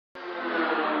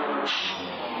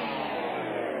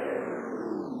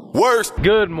worst.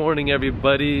 Good morning,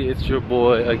 everybody. It's your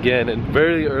boy again, and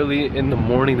very early in the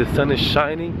morning the sun is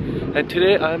shining, and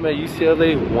today I'm at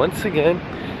UCLA once again.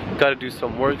 Gotta do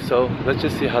some work, so let's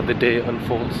just see how the day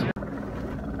unfolds.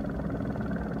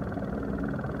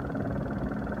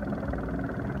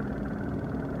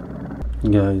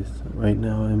 Guys, right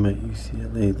now I'm at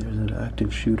UCLA. There's an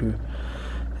active shooter,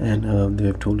 and they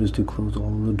have told us to close all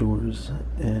the doors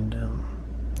and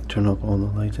turn off all the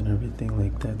lights and everything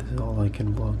like that. This is all I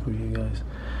can vlog for you guys.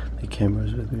 The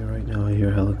camera's with me right now. I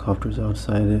hear helicopters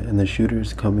outside it, and the shooter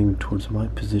is coming towards my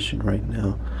position right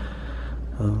now.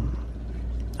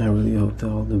 I really hope that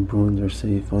all the Bruins are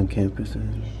safe on campus,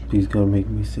 and please God make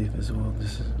me safe as well.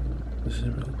 This is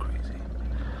really crazy.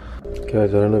 Guys,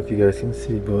 I don't know if you guys can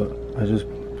see, but I just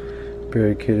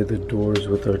barricaded the doors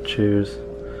with our chairs,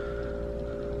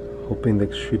 hoping the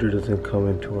shooter doesn't come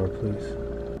into our place.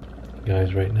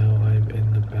 Guys, right now I'm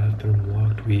in the bathroom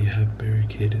locked. We have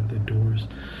barricaded the doors.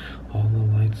 All the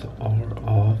lights are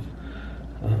off.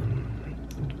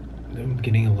 I'm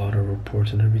getting a lot of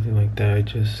reports and everything like that. I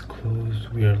just closed.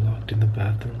 We are locked in the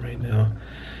bathroom right now,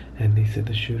 and they said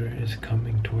the shooter is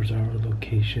coming towards our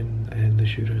location, and the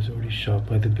shooter is already shot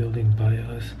by the building by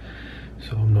us.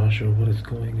 So I'm not sure what is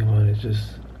going on.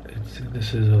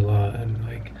 This is a lot, and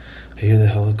like I hear the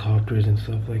helicopters and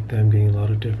stuff like that. I'm getting a lot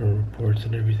of different reports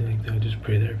and everything like that. I just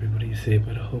pray that everybody's safe,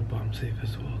 but I hope I'm safe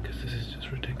as well, because this is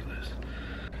just ridiculous.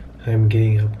 I'm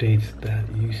getting updates that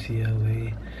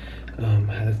UCLA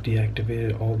has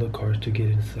deactivated all the cars to get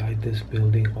inside this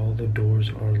building. All the doors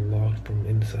are locked from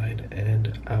inside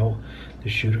and out. The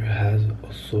shooter has an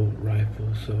assault rifle,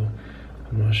 so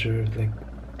I'm not sure if like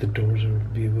the doors will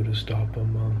be able to stop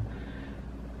him.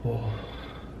 Oh,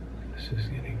 this is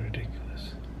getting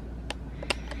ridiculous.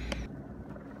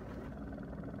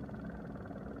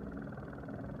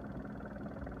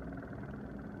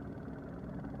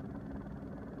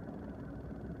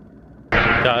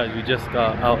 Guys, we just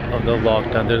got out of the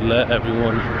lockdown. They let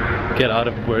everyone get out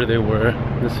of where they were.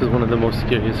 This is one of the most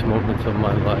scariest moments of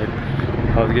my life.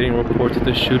 I was getting reports that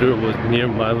the shooter was near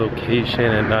my location,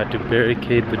 and I had to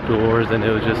barricade the doors, and it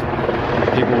was just,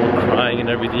 people were crying and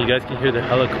everything. You guys can hear the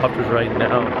helicopters right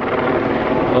now.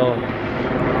 Oh,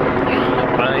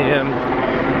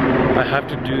 I have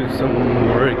to do some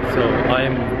work, so I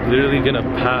am literally gonna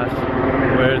pass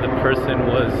where the person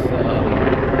was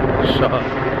shot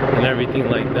and everything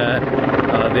like that.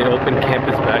 They opened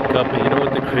campus back up, and you know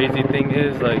what the crazy thing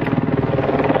is? Like,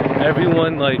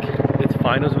 everyone, like, it's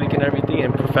finals week and everything,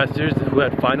 and professors who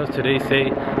had finals today say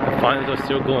the finals are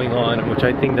still going on, which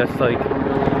I think that's like,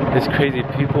 it's crazy.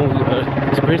 People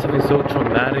experience something so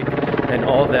traumatic and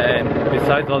all that, and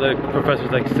besides all the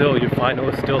professors, like, still your final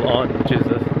is still on, which is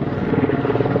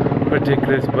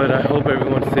ridiculous. But I hope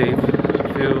everyone's safe.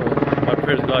 I feel my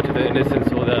prayers go out to the innocent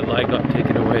soul that light got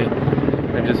taken away,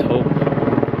 and just hope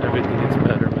everything gets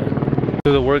better, man.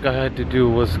 So the work I had to do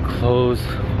was close.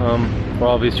 For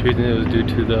obvious reasons, it was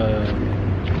due to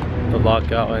the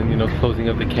lockout and, you know, closing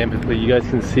of the campus. But you guys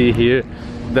can see here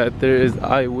that there is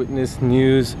eyewitness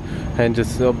news and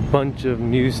just a bunch of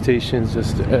news stations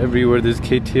just everywhere. There's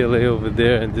KTLA over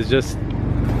there, and there's just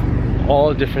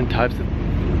all different types of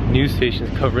news stations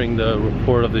covering the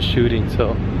report of the shooting.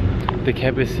 So the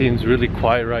campus seems really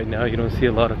quiet right now. You don't see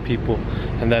a lot of people,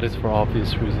 and that is for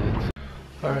obvious reasons.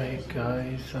 Alright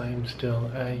guys, I'm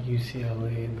still at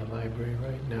UCLA in the library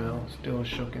right now, still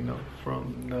shaken up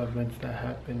from the events that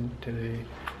happened today.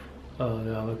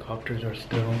 The helicopters are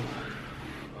still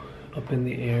up in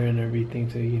the air and everything,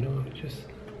 so you know, just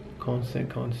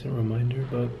constant reminder,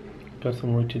 but got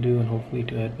some work to do and hopefully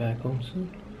to head back home soon.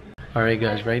 Alright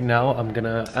guys, right now I'm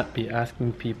gonna be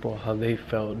asking people how they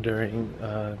felt during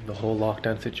the whole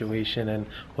lockdown situation and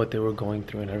what they were going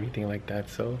through and everything like that.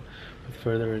 So with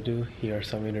further ado, here are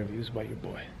some interviews by your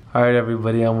boy. Alright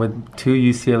everybody, I'm with two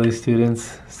UCLA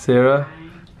students, Sarah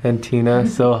and Tina.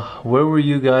 So where were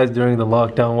you guys during the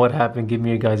lockdown? What happened? Give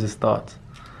me your guys' thoughts.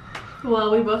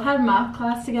 Well, we both had math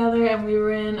class together, and we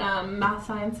were in math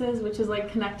sciences, which is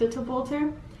like connected to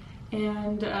Bolter,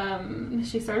 and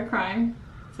she started crying.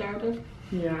 Sarah did.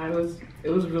 Yeah, it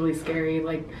was really scary.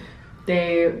 Like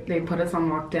they put us on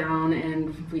lockdown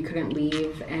and we couldn't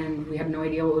leave, and we had no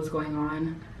idea what was going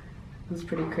on. It was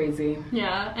pretty crazy.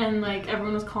 Yeah, and like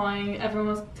everyone was calling, everyone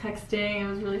was texting. It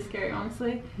was really scary,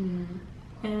 honestly.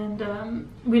 And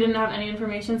we didn't have any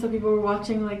information, so people were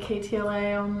watching like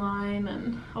KTLA online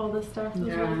and all this stuff. It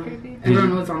was really creepy.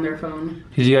 Everyone was on their phone.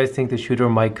 Did you guys think the shooter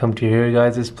might come to your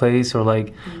guys' place, or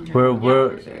like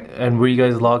were you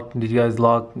guys locked? Did you guys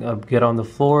get on the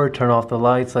floor, turn off the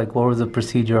lights? Like, what was the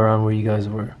procedure around where you guys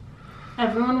were?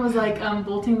 Everyone was like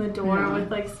bolting the door with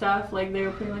like stuff, like they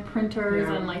were putting like printers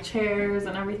and like chairs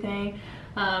and everything.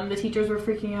 The teachers were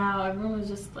freaking out. Everyone was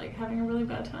just like having a really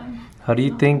bad time. How do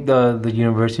you think the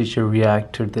university should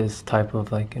react to this type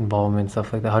of like involvement,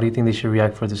 stuff like that? How do you think they should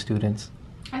react for the students?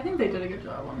 I think they did a good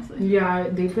job, honestly. Yeah,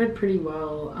 they did pretty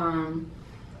well.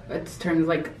 It's turns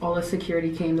like all the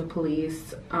security came, the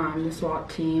police, the SWAT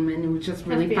team, and it was just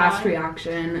really FBI. fast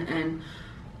reaction, and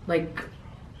like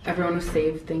everyone was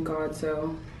safe, thank God.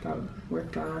 So that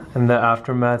worked out. And the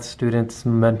aftermath, students'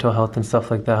 mental health and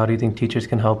stuff like that. How do you think teachers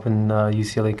can help and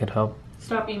UCLA can help?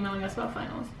 Stop emailing us about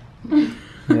finals.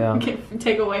 Yeah.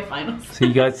 Take away finals. So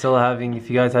you guys still having? If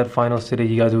you guys had finals today,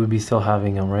 you guys would be still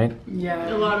having them, right?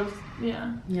 Yeah. A lot of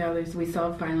Yeah, we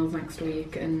still have finals next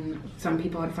week, and some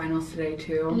people had finals today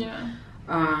too. Yeah.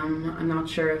 I'm not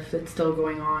sure if it's still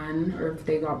going on or if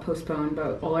they got postponed,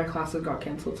 but all our classes got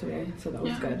canceled today, so that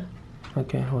was good.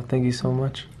 Okay, well, thank you so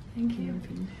much. Thank you.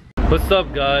 What's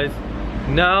up, guys?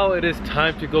 Now it is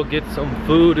time to go get some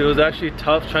food. It was actually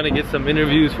tough trying to get some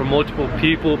interviews for multiple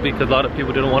people because a lot of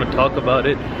people didn't want to talk about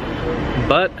it.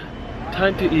 But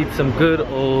time to eat some good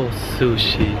old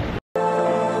sushi.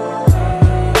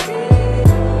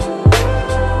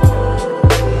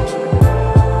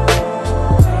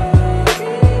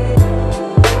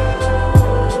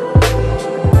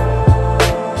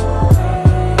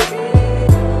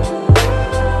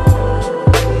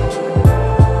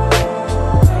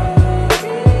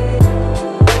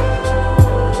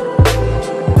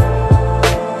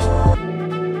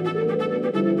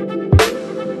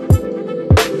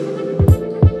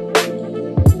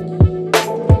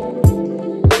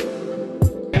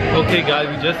 Okay guys,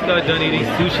 we just got done eating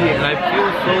sushi and I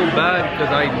feel so bad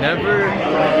because I never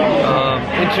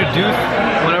introduced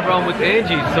whenever I'm with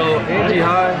Angie. So Angie,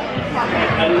 hi.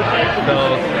 So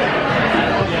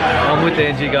I'm with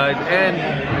Angie, guys, and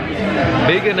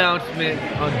big announcement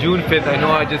on June 5th. I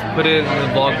know I just put it in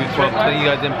the vlog before. I'm telling you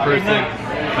guys in person.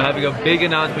 I'm having a big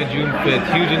announcement June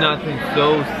 5th. Huge announcement,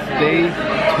 so stay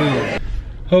tuned.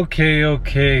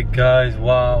 Okay guys,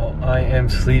 wow, I am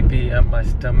sleepy and my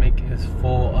stomach is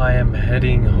full. I am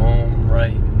heading home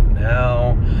right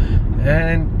now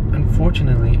and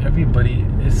unfortunately everybody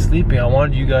is sleeping. I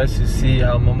wanted you guys to see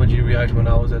how Mahmood reacted when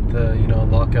I was at the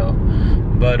lockout,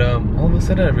 but all of a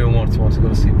sudden everyone wants to go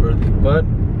to sleep early, but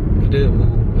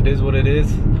it is what it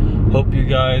is. Hope you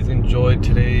guys enjoyed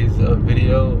today's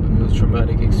video. It was a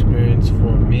traumatic experience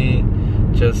for me,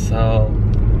 just how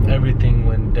everything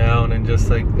went down, and just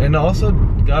like, and also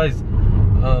guys,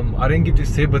 I didn't get to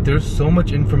say, but there's so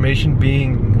much information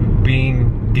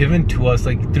being given to us,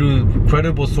 like through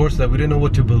credible sources, that we didn't know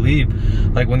what to believe.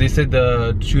 Like when they said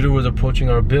the shooter was approaching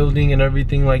our building and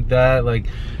everything like that, like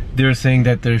they're saying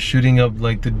that they're shooting up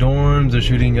like the dorms, they're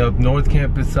shooting up North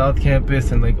Campus, South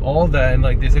Campus, and like all that, and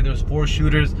like they said there's 4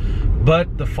 shooters,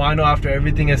 but the final, after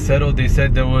everything is settled, they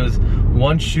said there was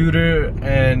 1 shooter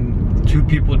and 2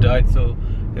 people died. So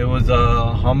it was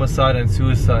a homicide and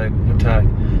suicide attack.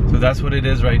 So that's what it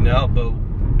is right now. But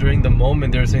during the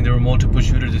moment, they were saying there were multiple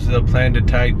shooters. This is a planned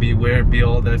attack. Beware, be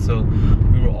all that. So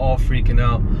we were all freaking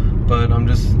out. But I'm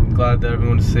just glad that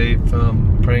everyone's safe.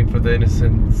 Praying for the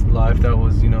innocent life that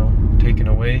was, taken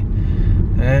away.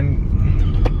 And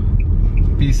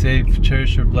be safe.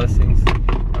 Cherish your blessings.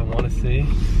 I want to say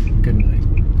good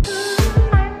night.